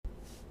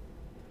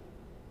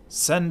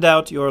Send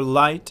out your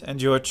light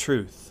and your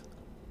truth.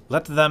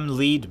 Let them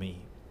lead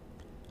me.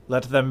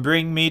 Let them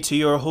bring me to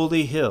your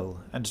holy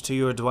hill and to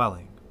your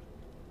dwelling.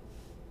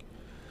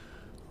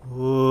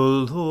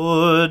 O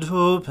Lord,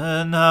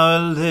 open our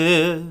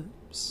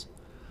lips,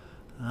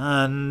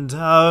 and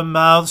our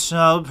mouth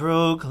shall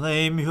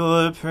proclaim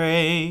your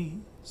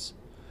praise.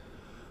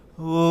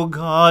 O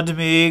God,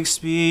 make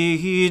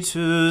speed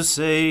to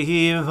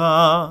save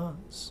us.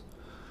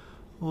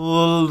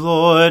 O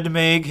Lord,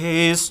 make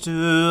haste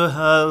to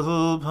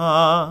help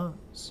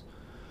us.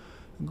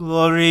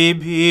 Glory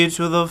be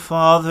to the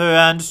Father,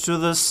 and to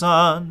the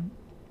Son,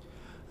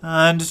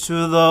 and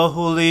to the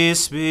Holy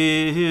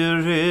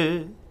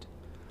Spirit,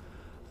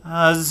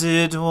 as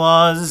it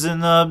was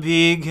in the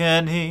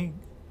beginning,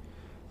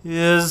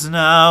 is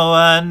now,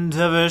 and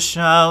ever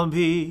shall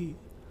be,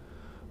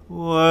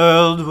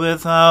 world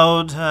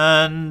without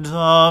end.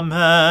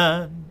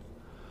 Amen.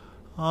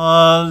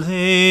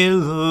 Alleluia.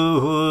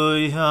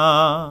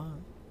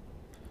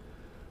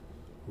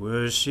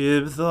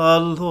 Worship the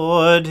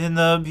Lord in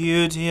the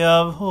beauty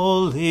of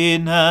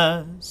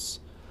holiness.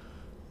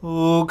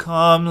 O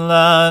come,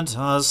 let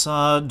us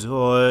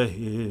adore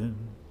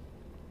him.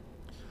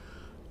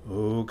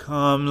 O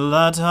come,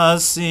 let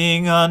us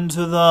sing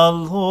unto the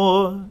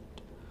Lord.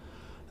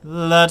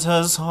 Let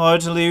us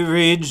heartily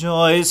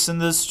rejoice in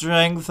the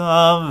strength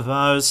of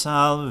our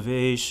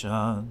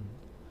salvation.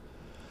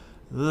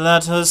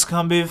 Let us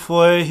come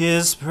before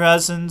his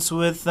presence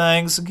with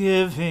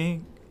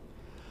thanksgiving,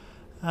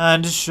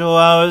 and show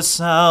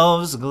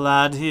ourselves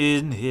glad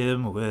in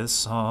him with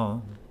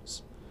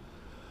songs.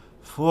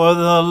 For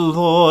the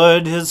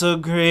Lord is a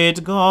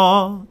great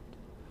God,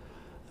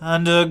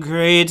 and a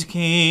great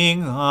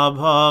King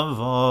above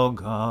all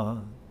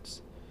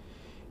gods.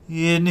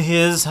 In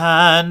his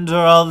hand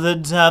are all the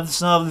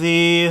depths of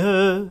the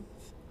earth,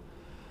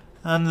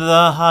 and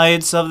the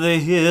heights of the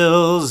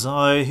hills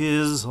are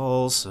his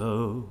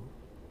also.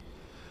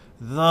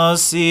 The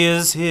sea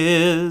is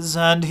his,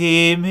 and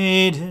he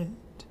made it,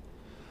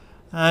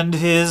 and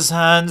his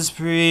hands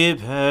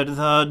prepared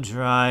the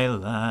dry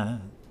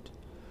land.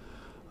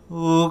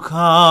 O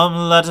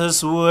come, let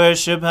us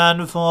worship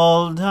and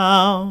fall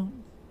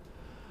down,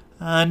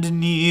 and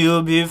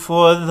kneel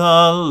before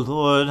the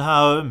Lord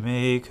our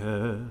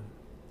Maker.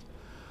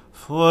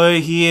 For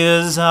he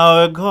is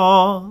our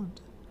God,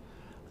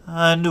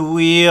 and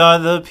we are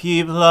the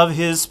people of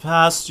his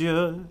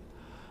pasture,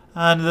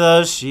 and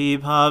the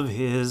sheep of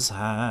his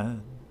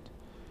hand.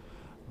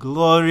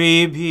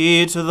 Glory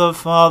be to the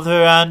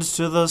Father, and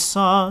to the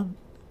Son,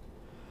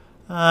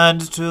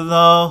 and to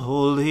the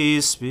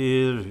Holy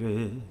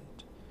Spirit,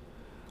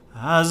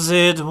 as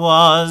it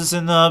was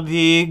in the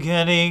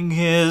beginning,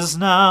 is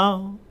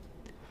now,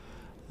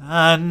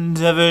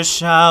 and ever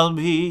shall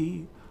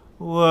be,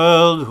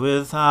 world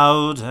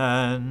without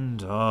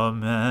end.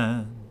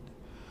 Amen.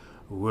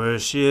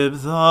 Worship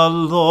the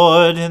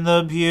Lord in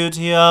the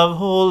beauty of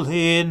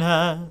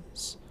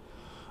holiness.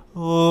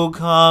 O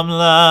come,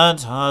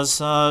 let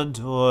us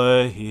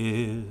adore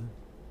him.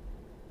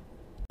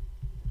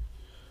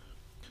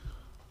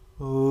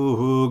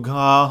 O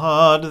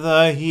God,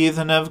 the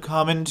heathen have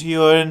come into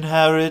your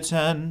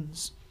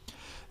inheritance.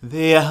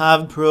 They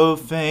have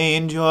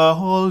profaned your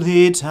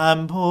holy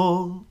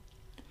temple.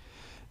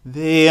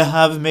 They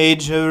have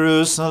made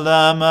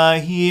Jerusalem a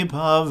heap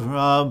of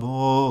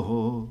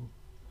rubble.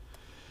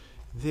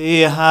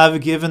 They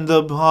have given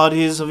the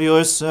bodies of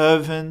your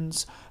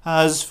servants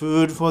as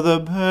food for the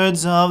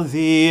birds of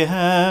the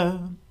air,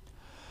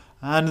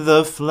 and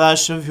the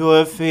flesh of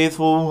your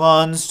faithful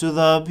ones to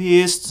the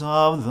beasts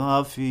of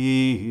the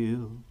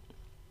field.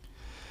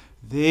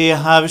 They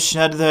have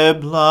shed their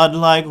blood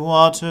like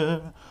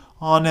water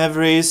on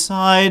every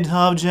side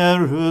of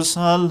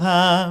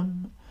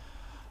Jerusalem,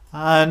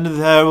 and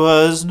there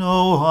was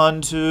no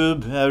one to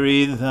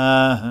bury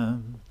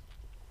them.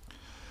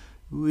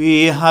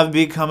 We have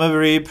become a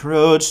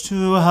reproach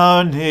to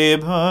our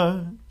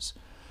neighbors,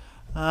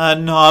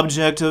 an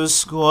object of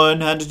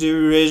scorn and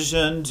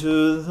derision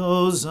to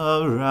those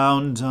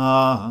around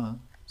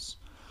us.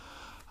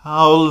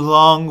 How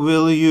long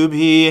will you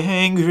be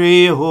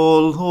angry,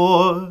 O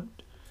Lord?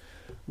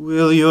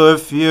 Will your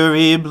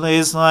fury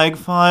blaze like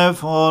fire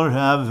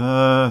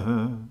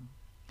forever?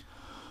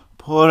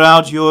 Pour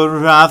out your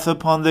wrath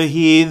upon the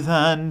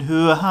heathen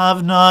who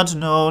have not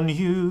known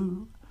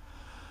you,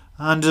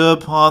 and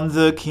upon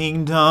the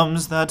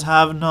kingdoms that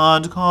have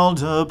not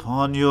called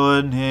upon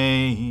your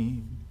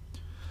name.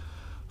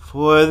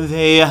 For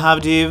they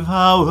have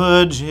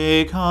devoured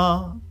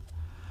Jacob,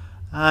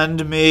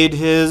 and made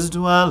his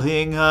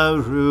dwelling a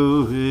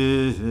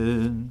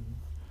ruin.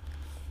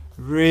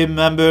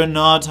 Remember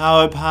not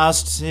our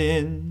past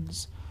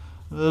sins.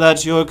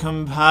 Let your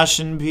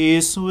compassion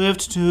be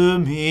swift to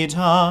meet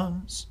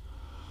us,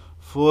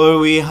 for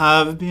we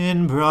have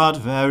been brought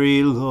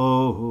very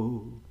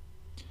low.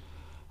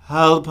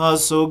 Help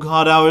us, O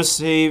God our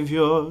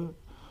Saviour,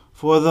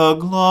 for the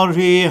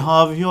glory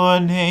of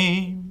your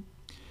name.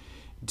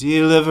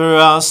 Deliver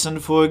us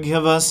and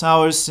forgive us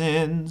our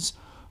sins,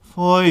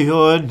 for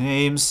your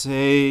name's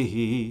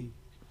sake.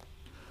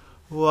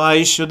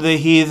 Why should the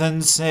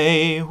heathen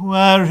say,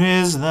 Where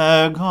is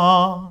their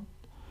God?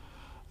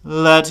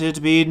 Let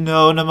it be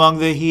known among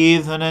the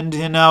heathen and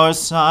in our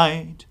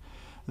sight,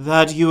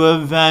 that you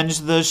avenge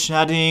the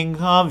shedding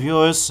of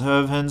your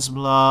servants'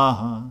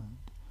 blood.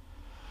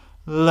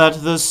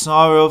 Let the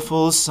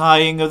sorrowful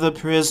sighing of the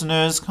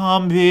prisoners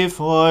come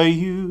before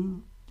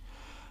you,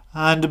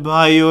 and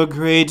by your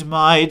great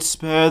might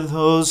spare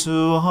those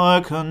who are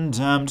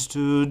condemned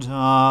to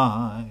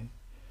die.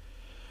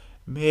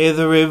 May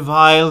the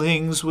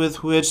revilings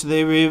with which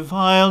they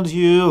reviled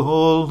you,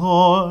 O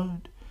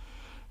Lord,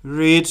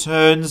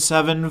 return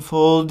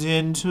sevenfold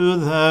into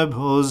their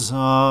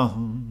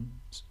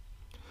bosoms.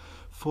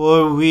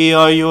 For we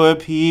are your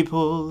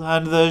people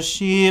and the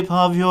sheep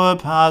of your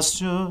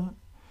pasture.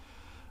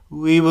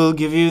 We will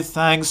give you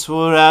thanks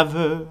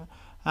forever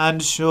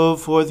and show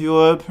forth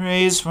your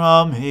praise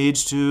from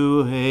age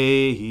to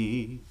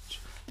age.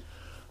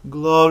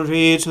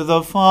 Glory to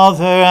the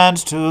Father and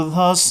to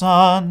the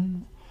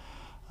Son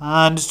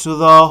and to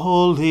the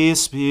Holy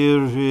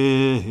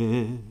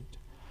Spirit,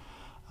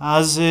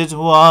 as it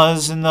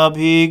was in the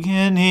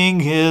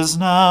beginning, is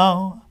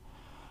now,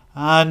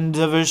 and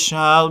ever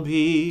shall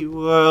be,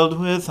 world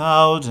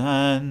without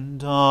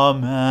end.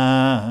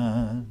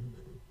 Amen.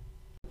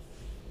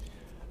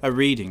 A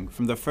reading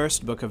from the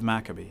first book of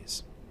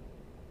Maccabees.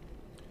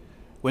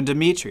 When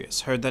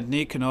Demetrius heard that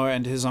Nicanor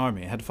and his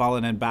army had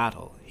fallen in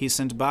battle, he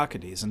sent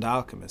Bacchides and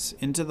Alcimus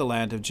into the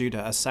land of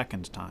Judah a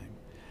second time,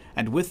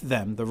 and with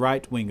them the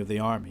right wing of the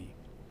army.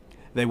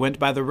 They went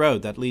by the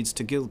road that leads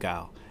to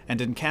Gilgal,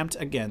 and encamped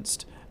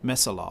against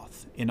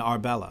Mesaloth in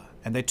Arbela,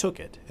 and they took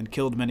it, and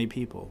killed many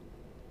people.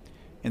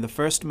 In the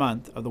first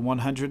month of the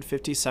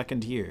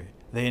 152nd year,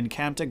 they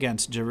encamped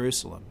against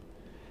Jerusalem.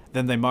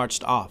 Then they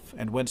marched off,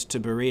 and went to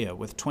Berea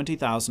with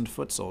 20,000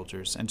 foot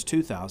soldiers and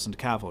 2,000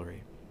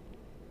 cavalry.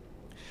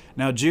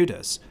 Now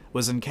Judas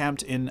was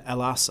encamped in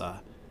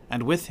Elasa,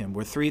 and with him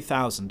were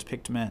 3,000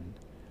 picked men.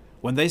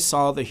 When they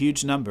saw the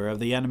huge number of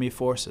the enemy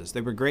forces, they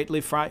were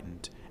greatly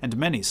frightened, and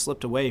many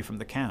slipped away from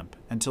the camp,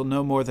 until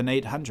no more than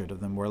 800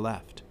 of them were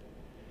left.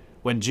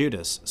 When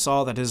Judas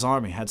saw that his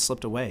army had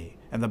slipped away,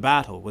 and the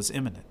battle was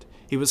imminent,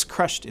 he was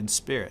crushed in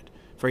spirit,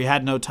 for he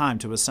had no time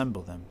to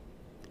assemble them.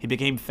 He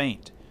became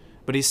faint,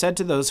 but he said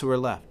to those who were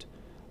left,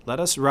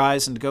 Let us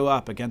rise and go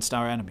up against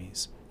our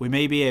enemies. We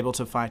may be able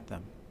to fight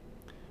them.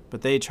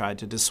 But they tried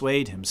to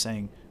dissuade him,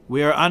 saying,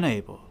 We are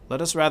unable.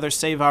 Let us rather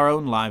save our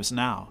own lives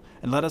now,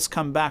 and let us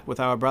come back with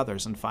our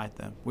brothers and fight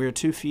them. We are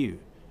too few.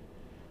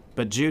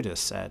 But Judas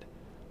said,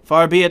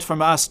 Far be it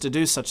from us to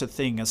do such a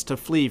thing as to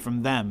flee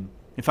from them.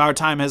 If our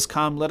time has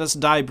come, let us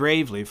die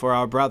bravely for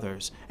our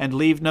brothers, and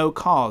leave no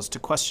cause to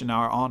question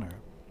our honor.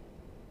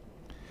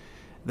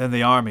 Then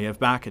the army of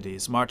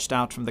Bacchides marched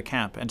out from the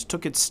camp, and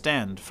took its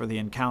stand for the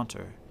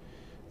encounter.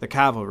 The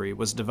cavalry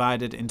was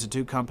divided into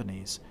 2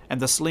 companies,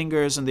 and the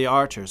slingers and the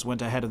archers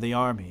went ahead of the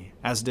army,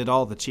 as did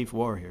all the chief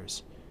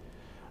warriors.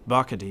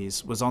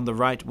 Bacchides was on the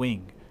right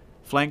wing.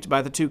 Flanked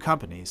by the 2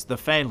 companies, the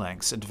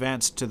phalanx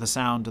advanced to the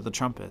sound of the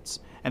trumpets,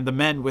 and the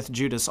men with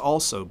Judas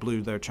also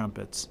blew their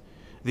trumpets.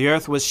 The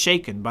earth was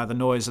shaken by the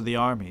noise of the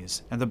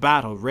armies, and the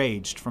battle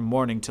raged from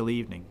morning till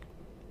evening.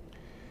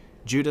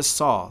 Judas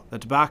saw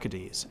that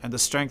Bacchides and the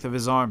strength of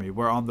his army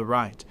were on the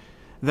right.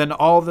 Then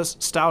all the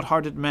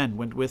stout-hearted men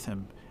went with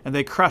him, and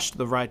they crushed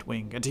the right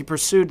wing, and he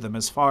pursued them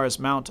as far as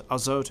Mount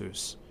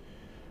Azotus.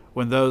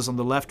 When those on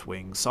the left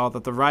wing saw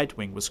that the right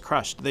wing was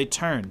crushed, they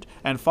turned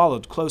and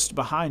followed close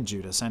behind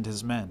Judas and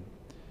his men.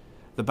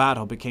 The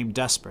battle became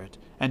desperate,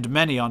 and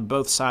many on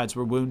both sides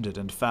were wounded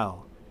and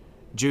fell.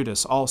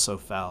 Judas also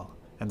fell,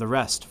 and the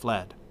rest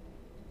fled.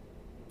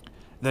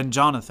 Then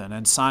Jonathan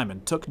and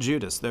Simon took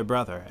Judas their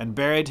brother, and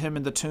buried him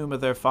in the tomb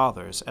of their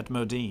fathers at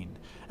Modin,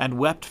 and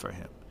wept for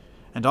him.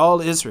 And all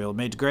Israel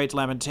made great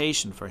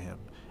lamentation for him.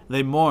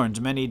 They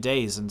mourned many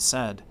days, and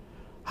said,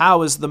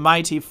 How is the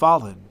mighty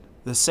fallen,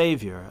 the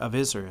Saviour of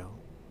Israel?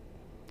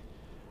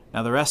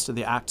 Now the rest of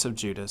the acts of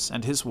Judas,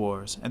 and his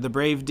wars, and the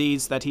brave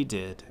deeds that he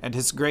did, and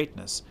his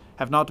greatness,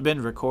 have not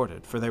been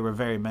recorded, for they were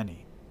very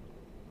many.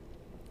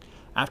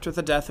 After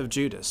the death of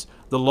Judas,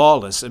 the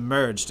lawless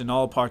emerged in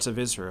all parts of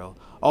Israel.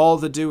 All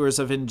the doers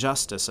of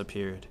injustice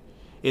appeared.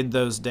 In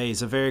those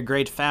days a very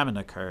great famine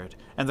occurred,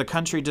 and the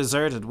country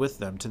deserted with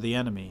them to the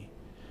enemy.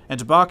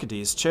 And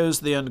Bacchides chose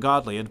the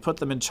ungodly and put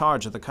them in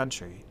charge of the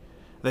country.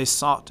 They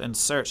sought and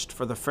searched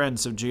for the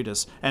friends of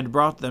Judas, and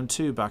brought them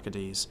to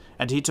Bacchides,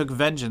 and he took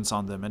vengeance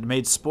on them, and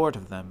made sport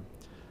of them.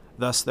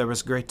 Thus there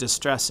was great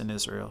distress in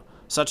Israel,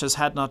 such as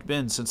had not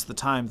been since the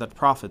time that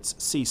prophets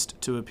ceased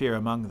to appear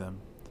among them.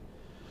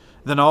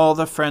 Then all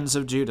the friends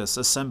of Judas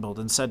assembled,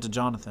 and said to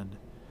Jonathan,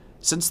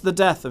 Since the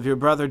death of your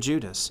brother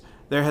Judas,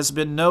 there has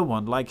been no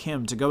one like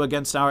him to go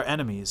against our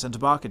enemies and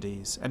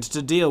Bacchides, and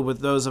to deal with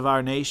those of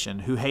our nation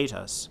who hate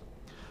us.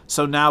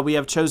 So now we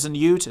have chosen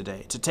you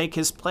today to take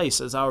his place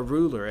as our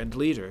ruler and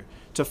leader,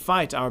 to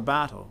fight our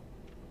battle.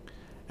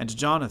 And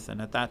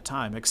Jonathan at that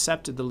time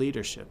accepted the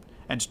leadership,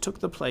 and took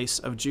the place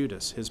of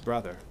Judas his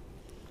brother.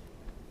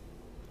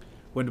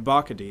 When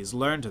Bacchides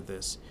learned of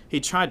this,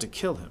 he tried to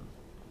kill him.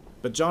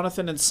 But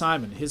Jonathan and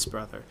Simon his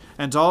brother,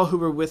 and all who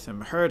were with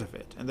him, heard of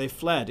it, and they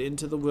fled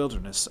into the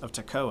wilderness of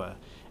Tekoa,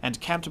 and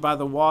camped by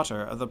the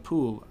water of the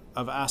pool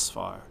of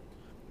Asphar.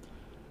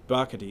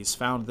 Bacchides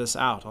found this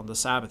out on the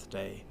Sabbath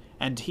day,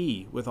 and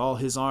he, with all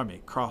his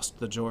army, crossed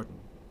the Jordan.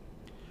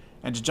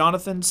 And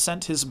Jonathan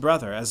sent his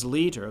brother as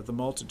leader of the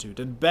multitude,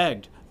 and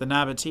begged the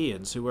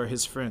Nabateans, who were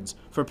his friends,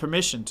 for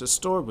permission to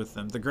store with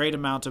them the great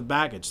amount of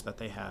baggage that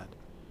they had.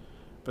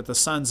 But the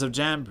sons of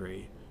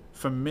Jambri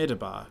from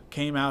Midabah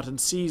came out and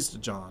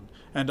seized John,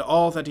 and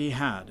all that he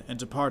had, and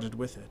departed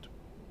with it.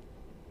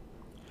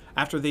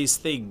 After these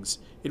things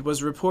it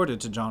was reported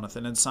to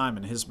Jonathan and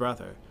Simon his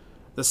brother,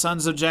 "The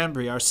sons of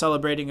Jambri are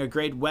celebrating a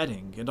great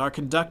wedding, and are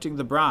conducting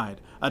the bride,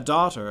 a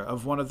daughter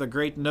of one of the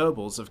great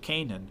nobles of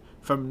Canaan,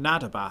 from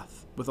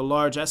Nadabath, with a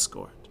large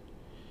escort."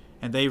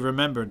 And they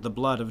remembered the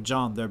blood of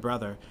John their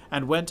brother,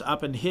 and went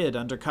up and hid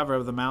under cover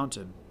of the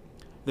mountain.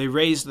 They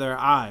raised their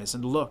eyes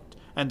and looked,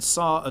 and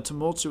saw a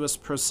tumultuous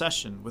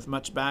procession with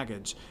much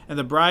baggage, and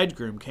the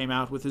bridegroom came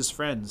out with his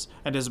friends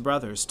and his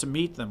brothers to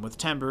meet them with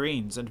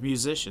tambourines and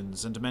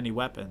musicians and many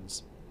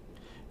weapons.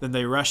 Then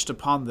they rushed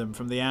upon them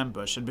from the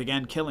ambush, and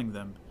began killing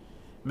them.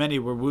 Many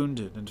were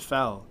wounded and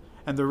fell,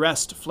 and the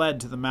rest fled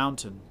to the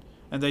mountain,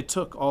 and they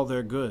took all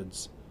their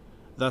goods.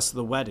 Thus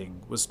the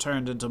wedding was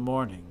turned into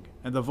mourning,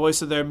 and the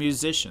voice of their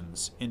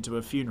musicians into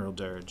a funeral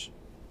dirge.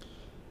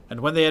 And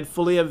when they had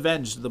fully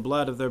avenged the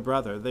blood of their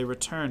brother, they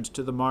returned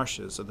to the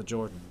marshes of the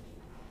Jordan.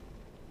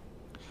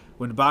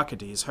 When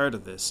Bacchides heard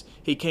of this,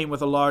 he came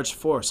with a large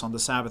force on the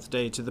Sabbath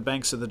day to the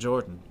banks of the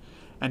Jordan.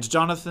 And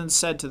Jonathan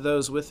said to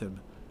those with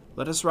him,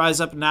 "Let us rise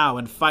up now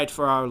and fight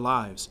for our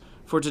lives,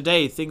 for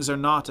today things are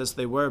not as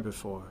they were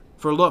before.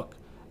 For look,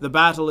 the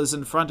battle is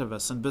in front of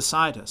us and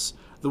beside us.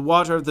 The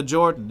water of the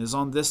Jordan is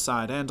on this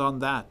side and on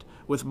that,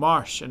 with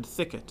marsh and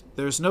thicket.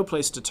 There is no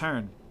place to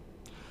turn.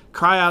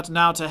 Cry out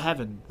now to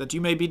heaven, that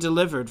you may be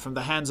delivered from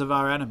the hands of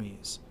our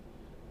enemies."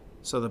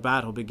 So the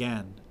battle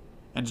began,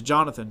 and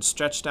Jonathan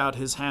stretched out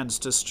his hands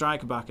to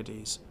strike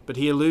Bacchides, but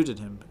he eluded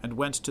him and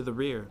went to the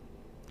rear.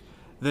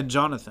 Then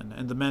Jonathan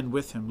and the men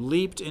with him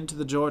leaped into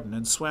the Jordan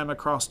and swam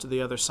across to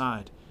the other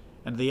side,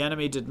 and the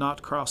enemy did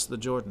not cross the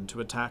Jordan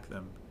to attack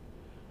them.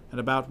 And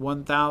about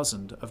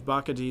 1,000 of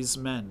Bacchides'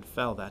 men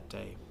fell that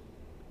day.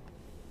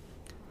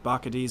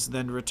 Bacchides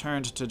then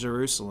returned to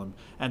Jerusalem,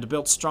 and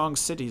built strong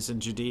cities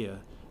in Judea,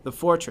 the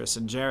fortress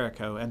in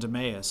Jericho and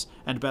Emmaus,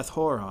 and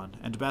Beth-horon,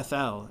 and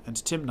Bethel, and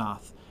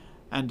Timnath,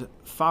 and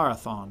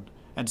Pharathon,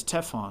 and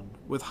Tephon,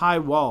 with high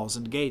walls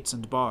and gates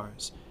and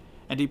bars.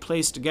 And he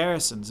placed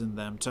garrisons in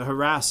them to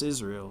harass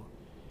Israel.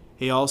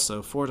 He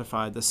also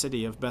fortified the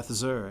city of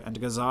Bethzur and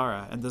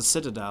Gazara, and the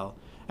citadel,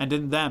 and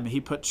in them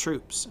he put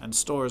troops and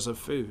stores of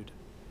food.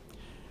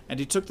 And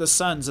he took the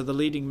sons of the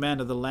leading men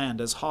of the land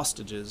as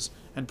hostages,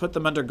 and put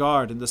them under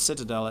guard in the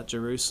citadel at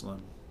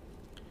Jerusalem.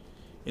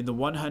 In the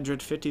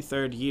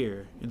 153rd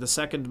year, in the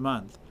 2nd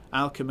month,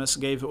 Alcimus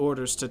gave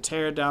orders to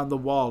tear down the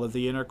wall of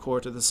the inner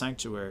court of the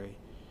sanctuary.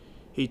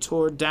 He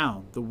tore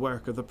down the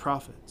work of the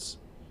prophets.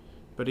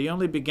 But he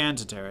only began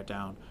to tear it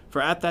down,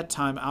 for at that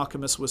time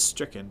Alcimus was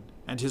stricken,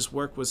 and his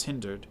work was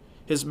hindered.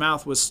 His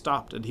mouth was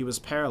stopped, and he was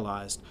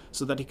paralyzed,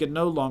 so that he could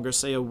no longer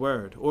say a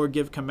word or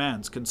give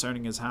commands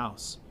concerning his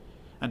house.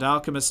 And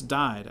Alcimus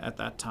died at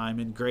that time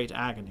in great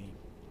agony.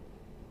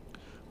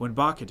 When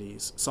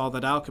Bacchides saw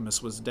that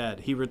Alcimus was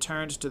dead, he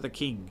returned to the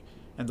king,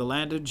 and the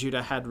land of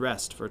Judah had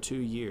rest for 2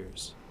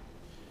 years.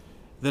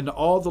 Then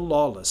all the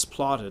lawless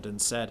plotted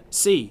and said,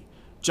 "See,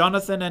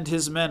 Jonathan and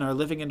his men are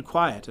living in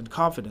quiet and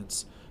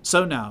confidence.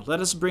 So now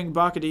let us bring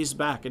Bacchides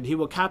back, and he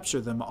will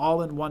capture them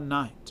all in one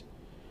night."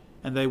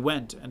 And they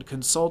went and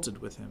consulted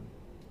with him.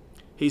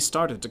 He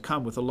started to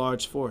come with a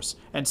large force,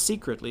 and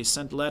secretly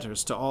sent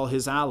letters to all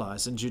his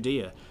allies in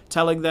Judea,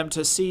 telling them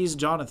to seize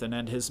Jonathan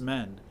and his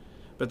men.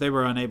 But they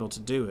were unable to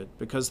do it,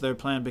 because their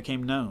plan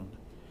became known.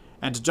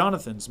 And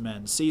Jonathan's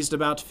men seized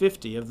about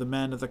 50 of the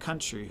men of the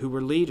country who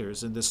were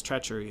leaders in this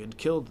treachery, and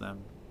killed them.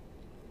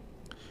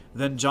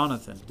 Then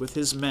Jonathan, with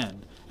his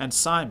men, and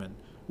Simon,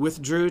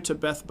 withdrew to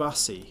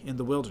Bethbassi in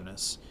the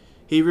wilderness.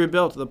 He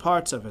rebuilt the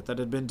parts of it that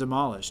had been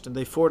demolished, and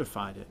they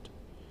fortified it.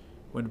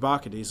 When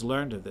Bacchides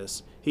learned of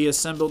this, he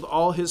assembled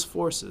all his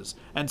forces,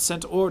 and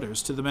sent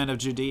orders to the men of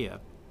Judea.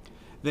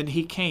 Then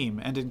he came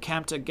and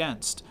encamped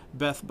against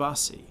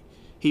Bethbassi.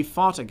 He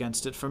fought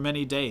against it for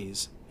many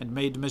days, and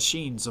made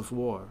machines of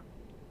war.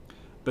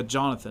 But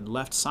Jonathan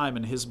left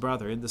Simon his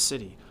brother in the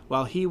city,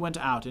 while he went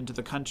out into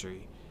the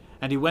country,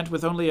 and he went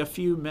with only a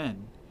few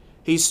men.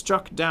 He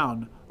struck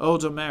down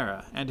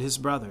Odomera and his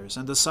brothers,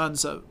 and the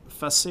sons of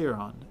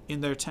Phasiron,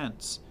 in their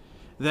tents.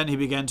 Then he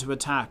began to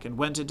attack, and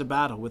went into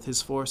battle with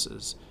his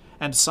forces.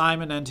 And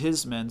Simon and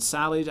his men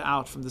sallied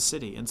out from the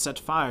city, and set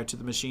fire to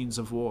the machines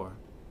of war.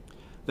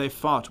 They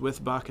fought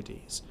with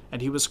Bacchides,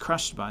 and he was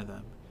crushed by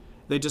them.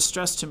 They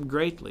distressed him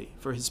greatly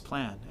for his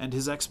plan, and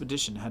his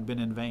expedition had been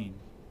in vain.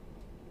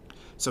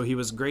 So he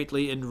was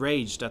greatly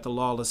enraged at the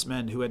lawless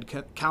men who had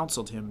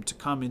counseled him to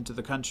come into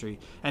the country,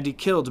 and he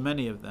killed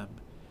many of them.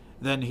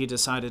 Then he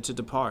decided to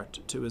depart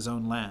to his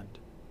own land.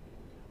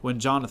 When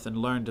Jonathan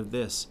learned of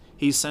this,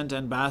 he sent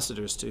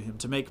ambassadors to him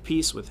to make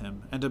peace with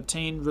him and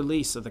obtain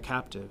release of the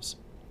captives.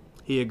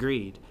 He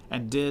agreed,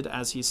 and did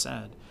as he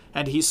said,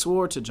 and he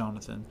swore to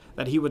Jonathan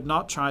that he would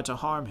not try to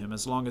harm him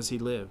as long as he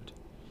lived.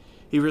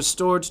 He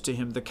restored to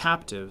him the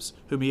captives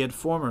whom he had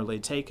formerly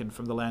taken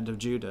from the land of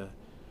Judah.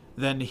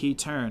 Then he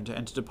turned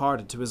and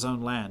departed to his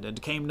own land,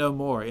 and came no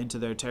more into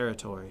their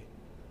territory.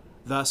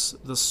 Thus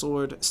the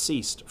sword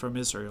ceased from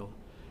Israel.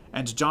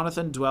 And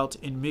Jonathan dwelt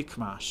in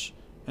Michmash,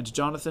 and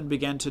Jonathan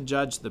began to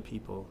judge the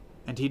people,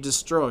 and he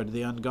destroyed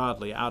the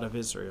ungodly out of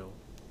Israel.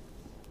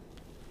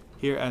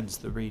 Here ends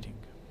the reading.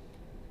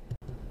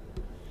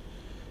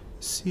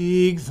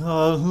 Seek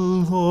the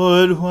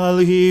Lord while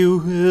he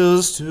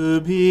wills to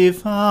be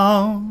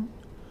found.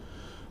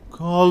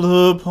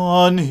 Call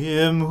upon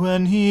him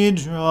when he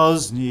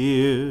draws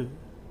near.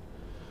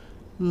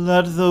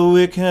 Let the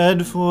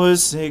wicked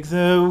forsake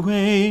their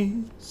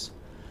ways,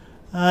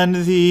 and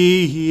the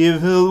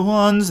evil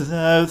ones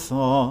their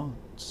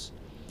thoughts.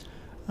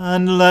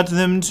 And let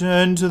them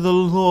turn to the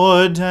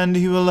Lord, and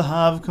he will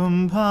have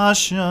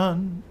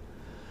compassion,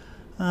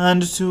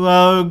 and to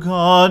our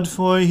God,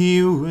 for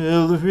he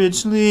will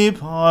richly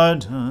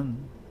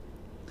pardon.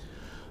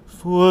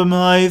 For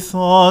my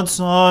thoughts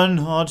are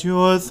not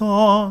your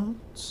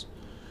thoughts,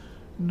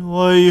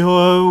 nor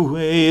your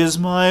ways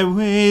my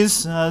ways,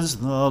 says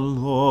the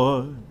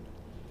Lord.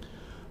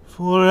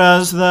 For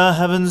as the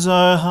heavens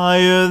are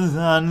higher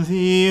than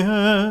the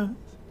earth,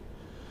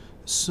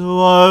 so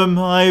are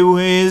my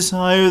ways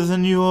higher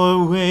than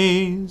your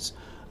ways,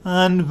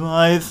 and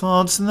my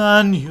thoughts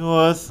than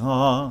your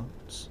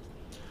thoughts.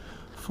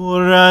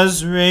 For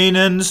as rain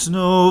and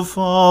snow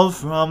fall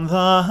from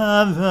the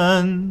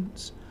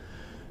heavens,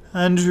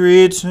 and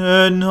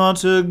return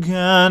not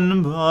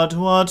again, but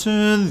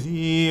water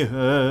the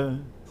earth,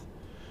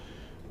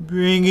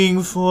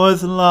 bringing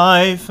forth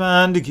life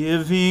and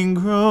giving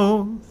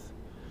growth,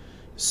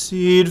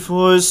 seed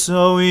for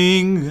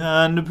sowing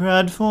and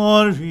bread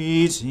for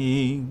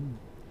eating,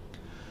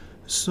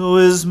 so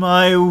is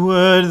my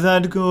word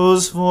that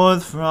goes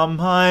forth from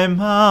my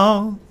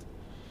mouth.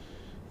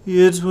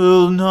 It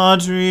will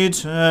not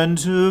return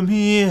to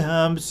me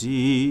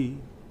empty,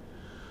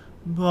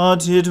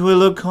 but it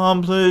will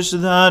accomplish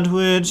that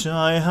which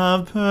I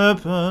have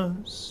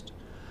purposed,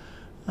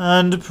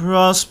 and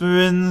prosper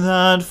in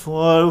that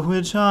for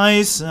which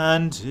I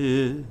sent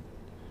it.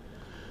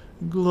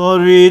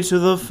 Glory to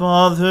the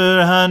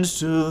Father, and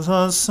to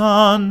the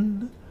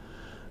Son,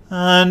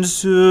 and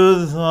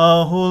to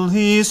the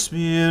Holy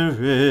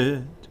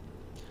Spirit,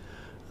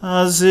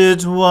 as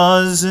it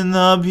was in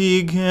the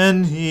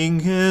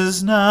beginning,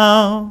 is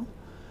now,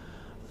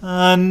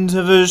 and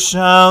ever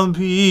shall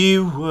be,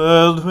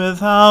 world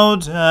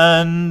without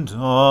end.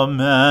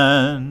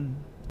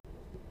 Amen.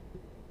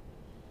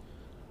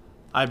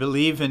 I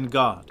believe in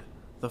God,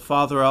 the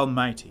Father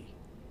Almighty,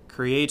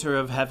 creator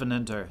of heaven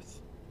and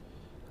earth.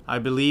 I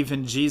believe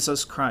in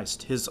Jesus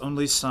Christ, his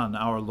only Son,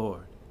 our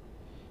Lord.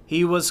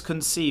 He was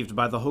conceived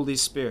by the Holy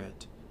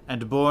Spirit,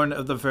 and born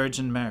of the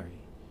Virgin Mary.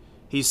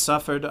 He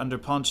suffered under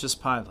Pontius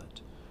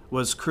Pilate,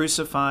 was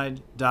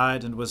crucified,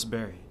 died, and was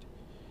buried.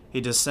 He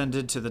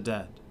descended to the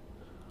dead.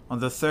 On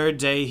the third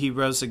day he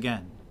rose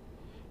again.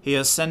 He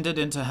ascended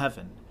into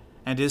heaven,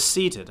 and is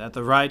seated at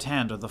the right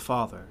hand of the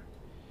Father.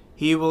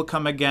 He will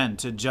come again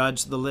to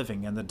judge the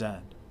living and the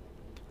dead.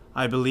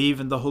 I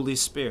believe in the Holy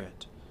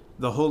Spirit,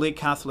 the Holy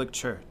Catholic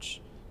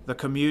Church, the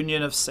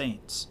communion of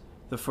saints,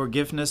 the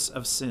forgiveness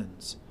of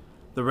sins,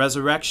 the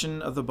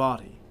resurrection of the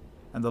body,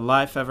 and the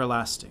life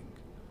everlasting.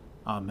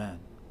 Amen.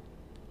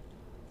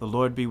 The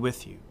Lord be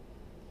with you.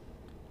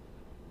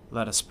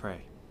 Let us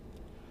pray.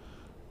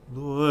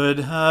 Lord,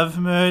 have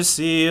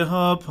mercy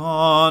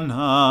upon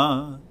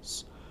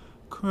us.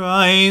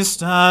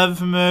 Christ,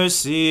 have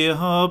mercy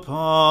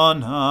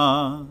upon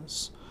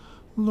us.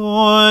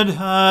 Lord,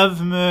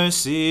 have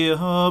mercy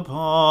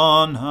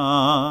upon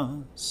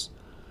us.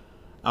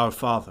 Our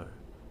Father,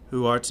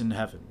 who art in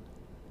heaven,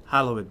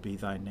 hallowed be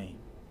thy name.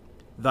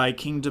 Thy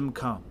kingdom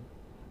come,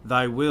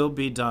 thy will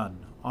be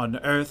done, on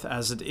earth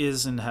as it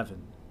is in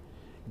heaven.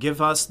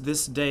 Give us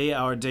this day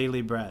our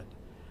daily bread,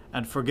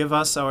 and forgive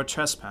us our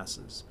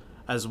trespasses,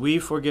 as we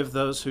forgive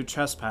those who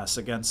trespass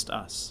against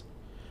us.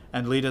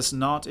 And lead us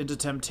not into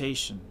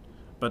temptation,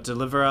 but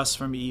deliver us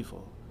from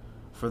evil.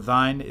 For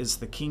thine is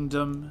the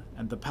kingdom,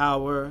 and the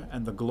power,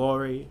 and the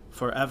glory,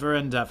 forever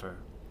and ever.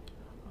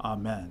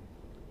 Amen.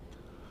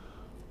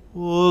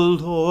 O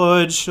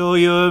Lord, show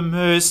your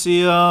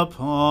mercy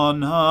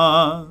upon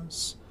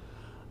us,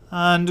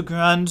 and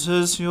grant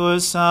us your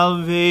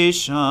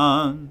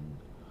salvation.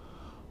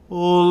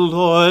 O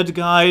Lord,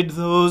 guide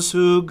those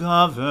who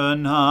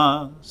govern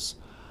us,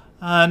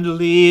 and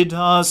lead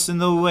us in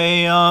the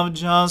way of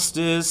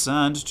justice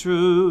and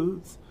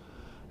truth.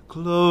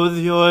 Clothe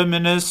your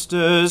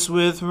ministers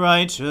with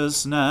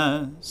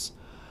righteousness,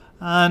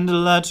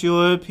 and let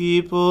your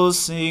people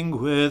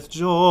sing with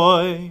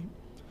joy.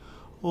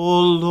 O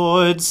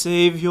Lord,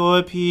 save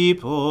your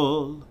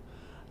people,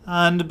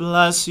 and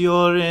bless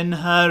your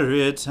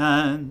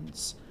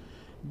inheritance.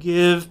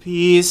 Give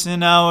peace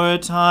in our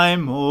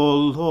time, O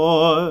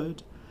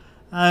Lord,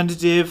 and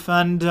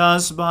defend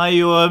us by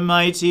your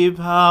mighty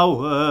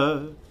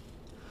power.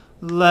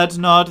 Let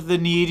not the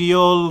needy,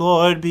 O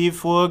Lord, be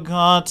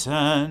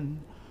forgotten,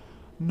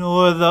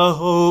 nor the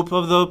hope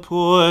of the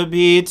poor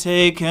be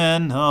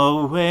taken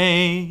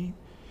away.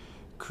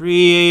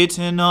 Create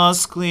in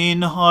us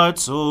clean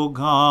hearts, O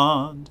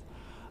God,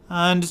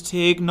 and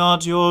take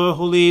not your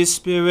Holy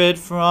Spirit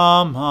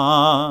from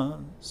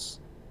us.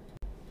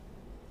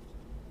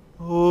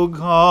 O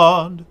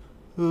God,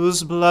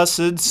 whose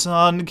blessed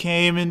Son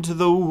came into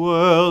the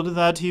world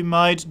that he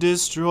might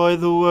destroy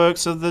the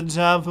works of the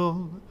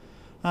devil,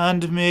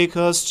 and make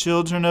us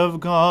children of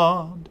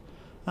God,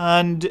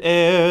 and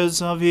heirs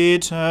of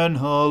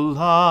eternal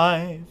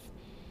life,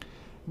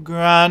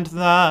 grant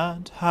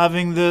that,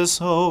 having this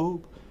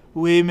hope,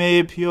 we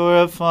may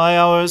purify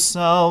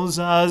ourselves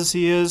as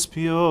he is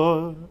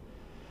pure,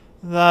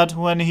 that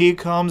when he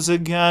comes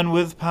again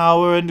with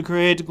power and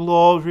great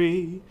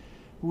glory,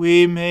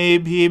 we may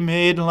be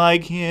made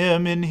like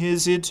him in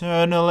his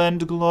eternal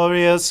and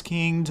glorious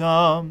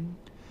kingdom,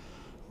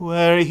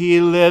 where he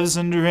lives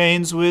and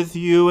reigns with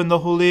you in the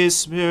Holy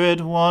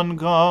Spirit, one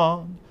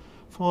God,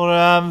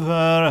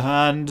 forever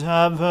and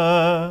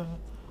ever.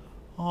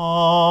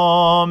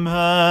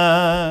 Amen.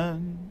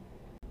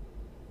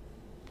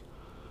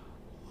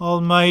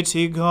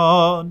 Almighty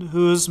God,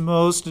 whose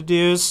most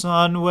dear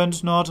Son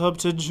went not up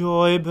to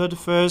joy, but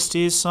first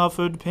he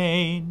suffered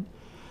pain,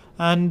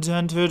 and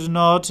entered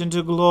not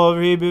into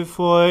glory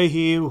before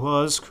he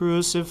was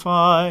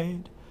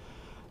crucified,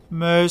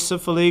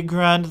 mercifully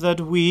grant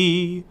that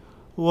we,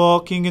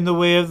 walking in the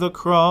way of the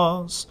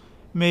cross,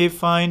 may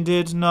find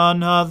it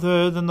none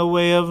other than the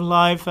way of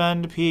life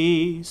and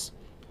peace.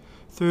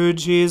 Through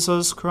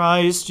Jesus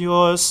Christ,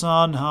 your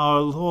Son,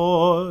 our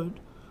Lord.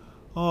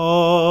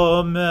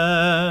 Amen.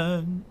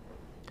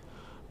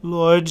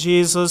 Lord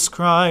Jesus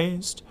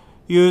Christ,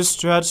 you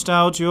stretched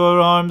out your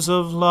arms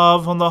of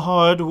love on the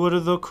hard wood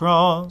of the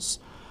cross,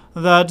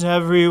 that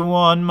every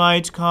one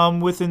might come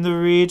within the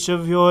reach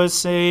of your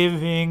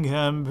saving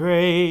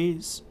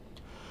embrace.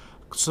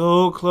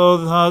 So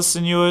clothe us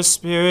in your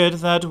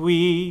Spirit that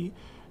we,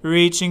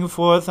 reaching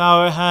forth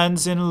our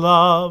hands in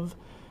love,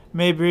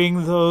 may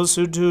bring those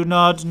who do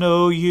not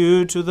know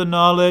you to the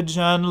knowledge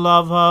and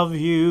love of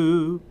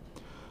you,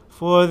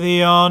 for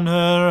the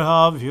honor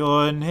of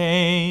your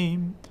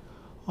name.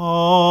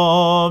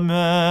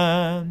 Amen.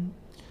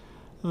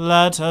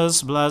 Let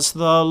us bless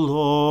the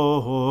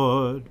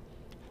Lord.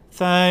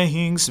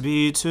 Thanks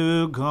be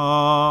to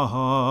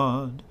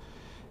God.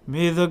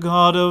 May the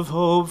God of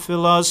hope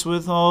fill us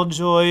with all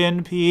joy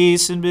and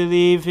peace in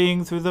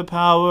believing through the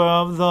power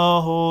of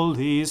the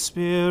Holy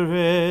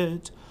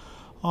Spirit.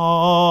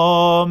 Amen.